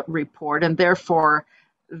those that report, and therefore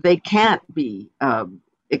they can't be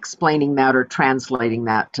explaining that or translating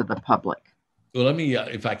that to the public? Well, let me,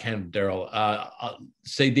 if I can, Daryl,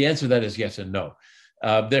 say the answer to that is yes and no.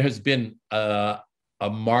 There has been a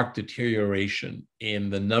marked deterioration in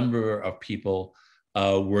the number of people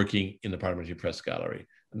working in the Parliamentary Press Gallery.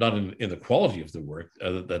 Not in the quality of the work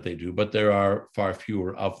that they do, but there are far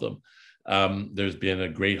fewer of them. There's been a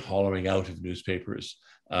great hollowing out of newspapers.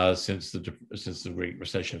 since the Great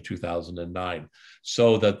Recession of 2009.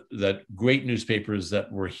 So that great newspapers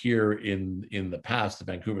that were here in the past, the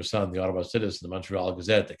Vancouver Sun, the Ottawa Citizen, the Montreal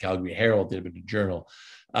Gazette, the Calgary Herald, the Edmonton Journal,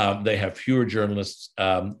 they have fewer journalists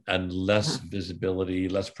and less visibility,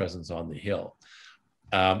 less presence on the Hill.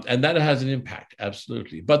 And that has an impact,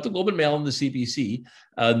 absolutely. But the Globe and Mail and the CBC,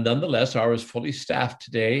 nonetheless, are as fully staffed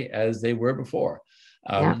today as they were before.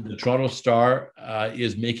 The Toronto Star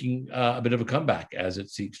is making a bit of a comeback as it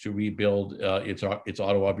seeks to rebuild its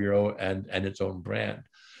Ottawa bureau and its own brand.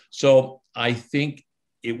 So I think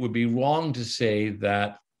it would be wrong to say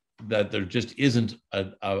that there just isn't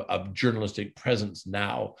a journalistic presence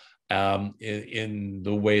now in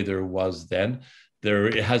the way there was then.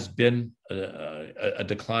 There has been a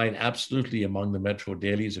decline absolutely among the metro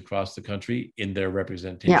dailies across the country in their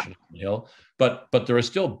representation on the Hill. But there are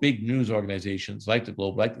still big news organizations like the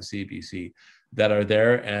Globe, like the CBC, that are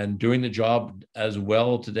there and doing the job as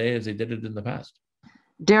well today as they did it in the past.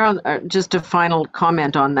 Darryl, just a final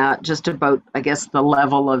comment on that, just about, I guess, the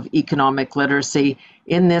level of economic literacy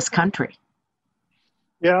in this country.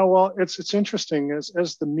 Yeah, well, it's interesting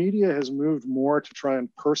as the media has moved more to try and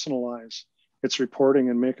personalize its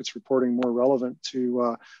reporting and make its reporting more relevant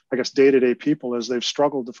to, I guess, day-to-day people as they've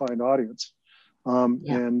struggled to find audience,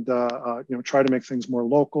 and try to make things more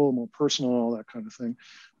local, more personal, all that kind of thing.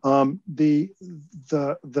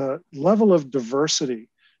 The level of diversity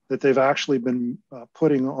that they've actually been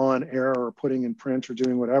putting on air or putting in print or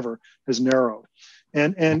doing whatever has narrowed,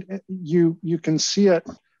 and you can see it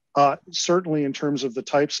certainly in terms of the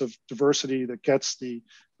types of diversity that gets the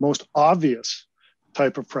most obvious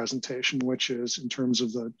type of presentation, which is in terms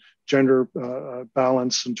of the gender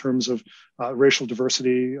balance, in terms of racial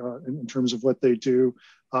diversity, in terms of what they do,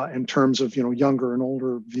 in terms of younger and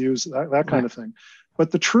older views, that kind of thing. But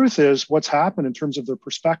the truth is, what's happened in terms of their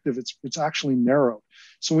perspective, it's actually narrowed.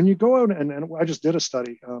 So when you go out and I just did a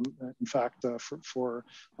study, in fact, for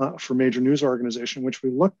major news organization, which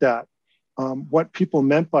we looked at what people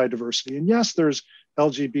meant by diversity. And yes, there's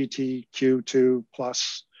LGBTQ2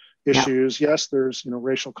 plus issues. Yes, there's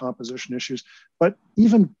racial composition issues, but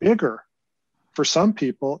even bigger for some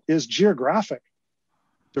people is geographic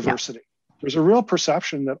diversity. There's a real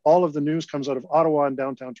perception that all of the news comes out of Ottawa and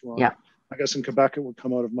downtown Toronto. I guess in Quebec it would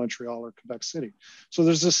come out of Montreal or Quebec City. So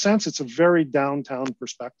there's this sense it's a very downtown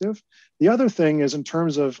perspective. The other thing is in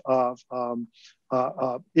terms of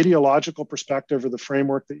ideological perspective or the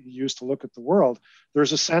framework that you use to look at the world,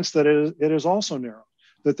 there's a sense that it is also narrow,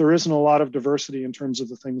 that there isn't a lot of diversity in terms of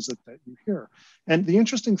the things that you hear. And the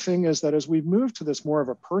interesting thing is that as we've moved to this more of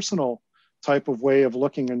a personal type of way of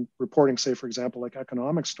looking and reporting, say, for example, like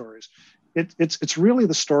economic stories, it's really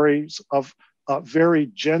the stories of a very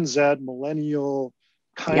Gen Z, millennial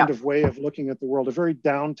kind of way of looking at the world, a very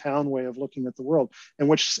downtown way of looking at the world, in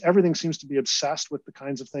which everything seems to be obsessed with the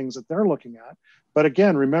kinds of things that they're looking at. But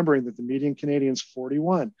again, remembering that the median Canadian's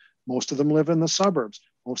 41, most of them live in the suburbs,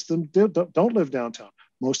 most of them don't live downtown.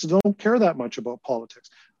 Most of them don't care that much about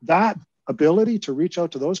politics. That ability to reach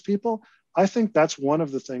out to those people, I think that's one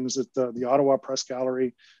of the things that the Ottawa Press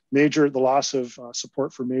Gallery, the loss of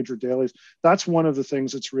support for major dailies, that's one of the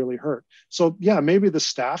things that's really hurt. So yeah, maybe the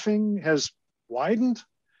staffing has widened,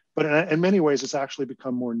 but in many ways it's actually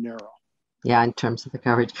become more narrow. Yeah, in terms of the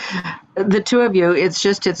coverage. The two of you,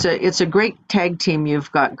 it's a great tag team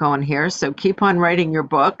you've got going here. So keep on writing your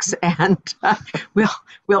books, and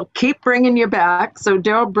we'll keep bringing you back. So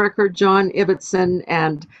Darryl Bricker, John Ibbitson,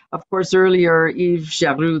 and of course earlier Yves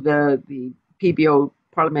Giroux, the PBO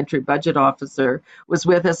Parliamentary Budget Officer, was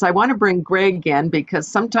with us. I want to bring Greg in because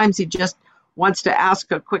sometimes he just wants to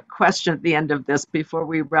ask a quick question at the end of this before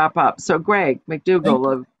we wrap up. So Greg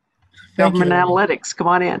McDougall of Government Analytics, come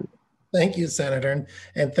on in. Thank you, Senator,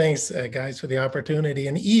 and thanks, guys, for the opportunity.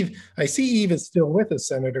 And Yves, I see Yves is still with us,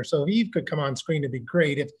 Senator. So if Yves could come on screen, it'd be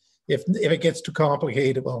great. If it gets too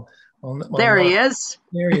complicated, there he is.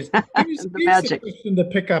 There he is. Here's the magic question to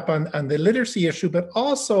pick up on the literacy issue, but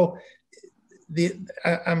also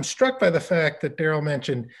I'm struck by the fact that Darryl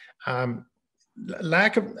mentioned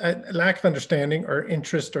lack of understanding or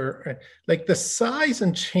interest, or like the size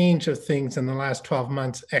and change of things in the last 12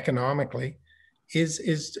 months economically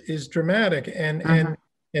is dramatic. And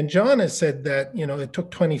John has said that, it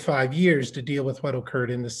took 25 years to deal with what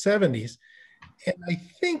occurred in the 70s. And I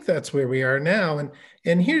think that's where we are now.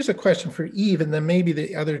 And here's a question for Yves, and then maybe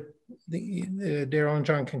Darryl and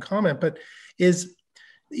John can comment, but is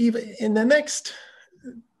Yves, in the next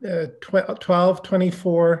 12,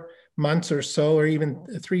 24 months or so, or even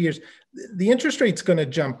 3 years, the interest rate's going to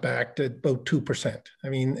jump back to about 2%. I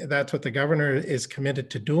mean, that's what the governor is committed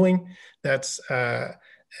to doing. That's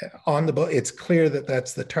on the book. It's clear that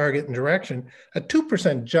that's the target and direction. A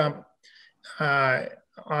 2% jump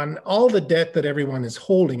on all the debt that everyone is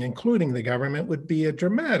holding, including the government, would be a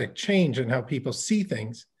dramatic change in how people see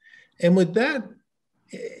things. And would that,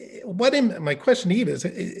 my question to Eve is,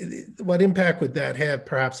 what impact would that have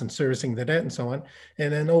perhaps in servicing the debt and so on?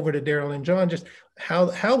 And then over to Daryl and John, just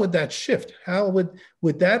how would that shift? How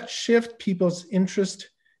would that shift people's interest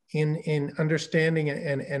in understanding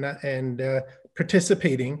and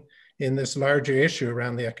participating in this larger issue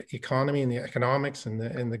around the economy and the economics and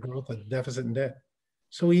the growth of deficit and debt?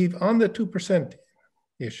 So Eve, on the 2%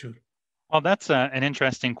 issue. Well, that's an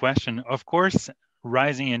interesting question. Of course,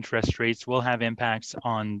 rising interest rates will have impacts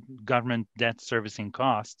on government debt servicing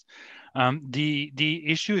costs. The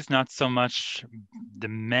issue is not so much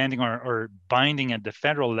demanding or binding at the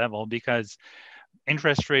federal level, because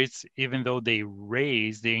interest rates, even though they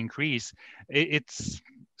increase, it's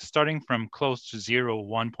starting from close to zero,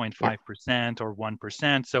 1.5% or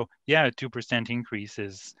 1%. So yeah, a 2% increase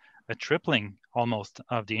is a tripling almost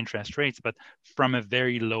of the interest rates, but from a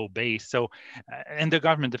very low base. So, and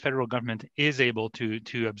the federal government is able to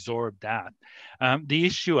absorb that. The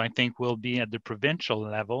issue, I think, will be at the provincial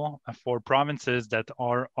level for provinces that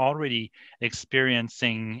are already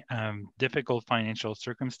experiencing difficult financial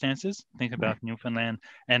circumstances. Think about Newfoundland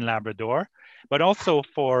and Labrador, but also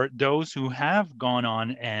for those who have gone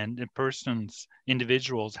on and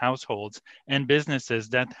individuals, households, and businesses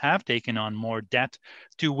that have taken on more debt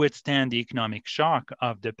to withstand the economic shock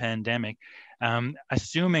of the pandemic.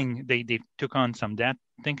 Assuming they took on some debt,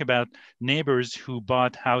 think about neighbors who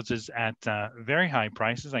bought houses at very high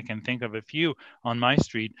prices. I can think of a few on my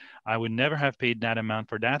street. I would never have paid that amount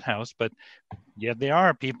for that house, but yet there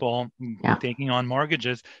are people taking on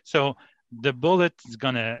mortgages. So the rubber's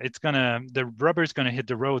gonna hit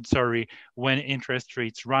the road, when interest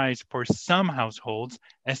rates rise for some households,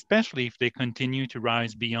 especially if they continue to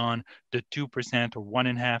rise beyond the 2% or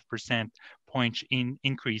 1.5% point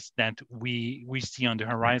increase that we see on the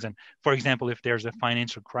horizon. For example, if there's a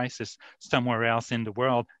financial crisis somewhere else in the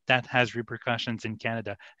world, that has repercussions in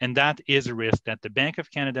Canada. And that is a risk that the Bank of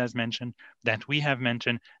Canada has mentioned, that we have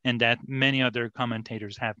mentioned, and that many other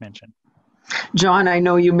commentators have mentioned. John, I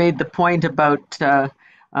know you made the point about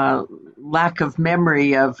lack of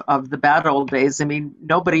memory of the bad old days. I mean,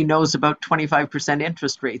 nobody knows about 25%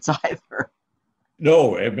 interest rates either.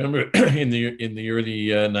 No, I remember in the early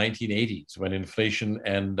 1980s when inflation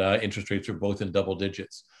and interest rates were both in double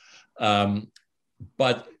digits.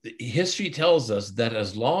 But history tells us that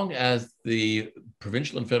as long as the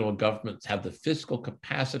provincial and federal governments have the fiscal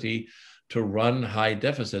capacity to run high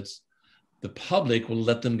deficits, the public will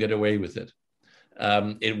let them get away with it.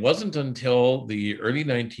 It wasn't until the early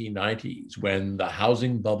 1990s when the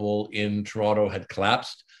housing bubble in Toronto had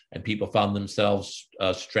collapsed and people found themselves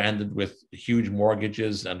stranded with huge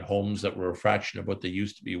mortgages and homes that were a fraction of what they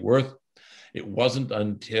used to be worth. It wasn't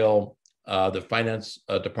until the finance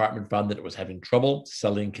department found that it was having trouble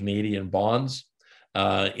selling Canadian bonds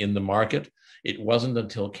in the market. It wasn't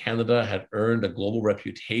until Canada had earned a global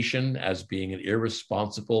reputation as being an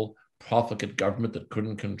irresponsible, profligate government that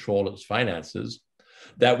couldn't control its finances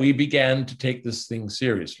that we began to take this thing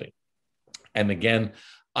seriously. And again,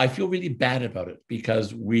 I feel really bad about it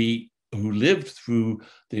because we who lived through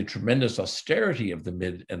the tremendous austerity of the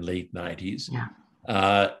mid and late 90s,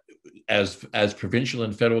 as provincial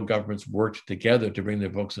and federal governments worked together to bring their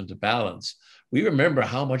books into balance, we remember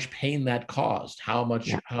how much pain that caused, how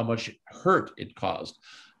much hurt it caused.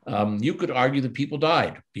 You could argue that people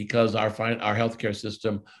died because our healthcare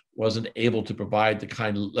system wasn't able to provide the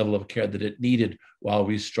kind of level of care that it needed while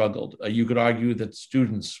we struggled. You could argue that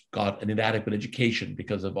students got an inadequate education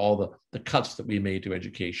because of all the cuts that we made to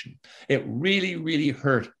education. It really, really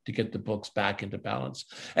hurt to get the books back into balance.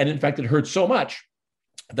 And in fact, it hurt so much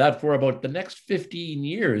that for about the next 15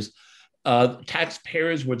 years,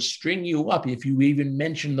 taxpayers would string you up if you even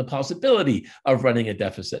mentioned the possibility of running a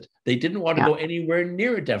deficit. They didn't want to go anywhere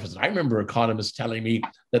near a deficit. I remember economists telling me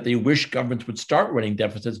that they wish governments would start running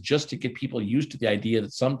deficits just to get people used to the idea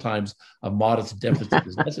that sometimes a modest deficit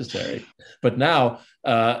is necessary. But now,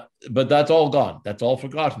 but that's all gone. That's all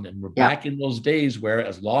forgotten. And we're back in those days where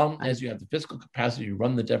as long as you have the fiscal capacity to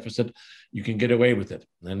run the deficit, you can get away with it.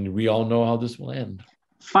 And we all know how this will end.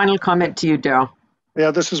 Final comment to you, Daryl.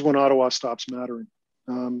 Yeah, this is when Ottawa stops mattering.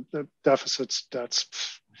 The deficits,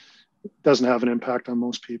 debts, doesn't have an impact on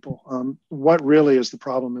most people. What really is the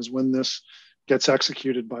problem is when this gets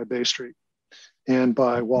executed by Bay Street and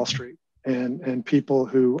by Wall Street and people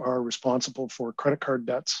who are responsible for credit card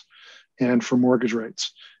debts and for mortgage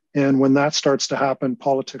rates. And when that starts to happen,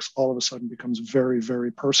 politics all of a sudden becomes very,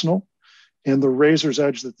 very personal. And the razor's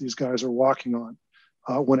edge that these guys are walking on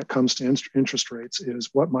when it comes to interest rates is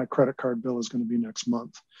what my credit card bill is going to be next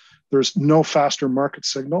month. There's no faster market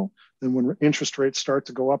signal than when interest rates start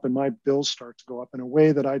to go up and my bills start to go up in a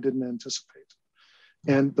way that I didn't anticipate.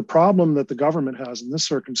 And the problem that the government has in this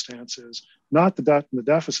circumstance is not the debt and the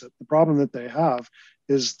deficit. The problem that they have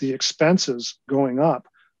is the expenses going up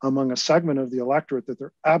among a segment of the electorate that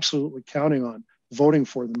they're absolutely counting on voting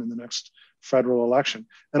for them in the next federal election.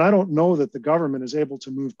 And I don't know that the government is able to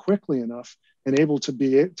move quickly enough and able to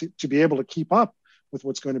be able to keep up with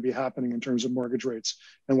what's going to be happening in terms of mortgage rates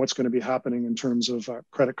and what's going to be happening in terms of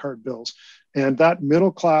credit card bills. And that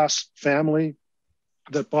middle class family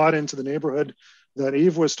that bought into the neighborhood that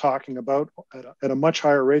Eve was talking about at a much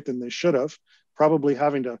higher rate than they should have, probably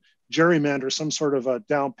having to gerrymander some sort of a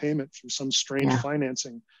down payment through some strange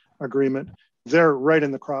financing agreement, they're right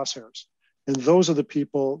in the crosshairs. And those are the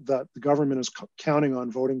people that the government is counting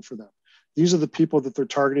on voting for them. These are the people that they're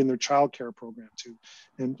targeting their child care program to,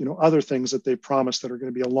 and other things that they promised that are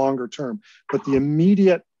going to be a longer term. But the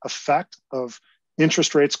immediate effect of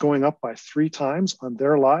interest rates going up by 3 times on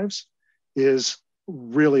their lives is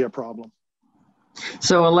really a problem.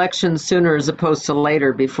 So elections sooner as opposed to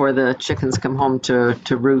later before the chickens come home to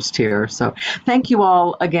roost here. So thank you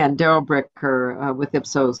all again. Darrell Bricker with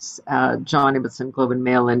Ipsos, John Ibbitson, Globe and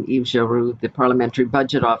Mail, and Yves Giroux, the Parliamentary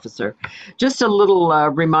Budget Officer. Just a little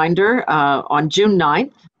reminder, on June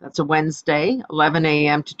 9th, that's a Wednesday, 11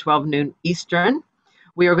 a.m. to 12 noon Eastern,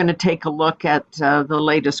 we are going to take a look at the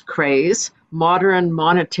latest craze, modern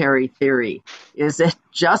monetary theory. Is it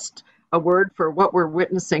just a word for what we're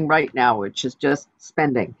witnessing right now, which is just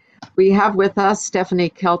spending? We have with us Stephanie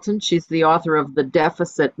Kelton. She's the author of The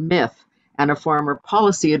Deficit Myth and a former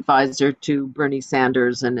policy advisor to Bernie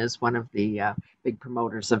Sanders and is one of the big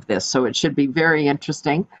promoters of this. So it should be very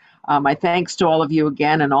interesting. My thanks to all of you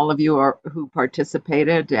again and all of you who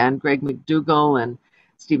participated, and Greg McDougall and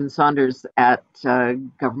Stephen Saunders at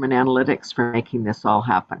Government Analytics for making this all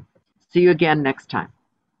happen. See you again next time.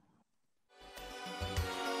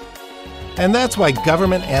 And that's why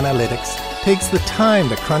Government Analytics takes the time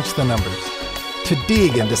to crunch the numbers, to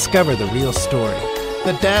dig and discover the real story,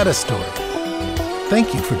 the data story.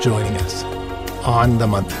 Thank you for joining us on The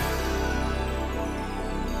Monthly.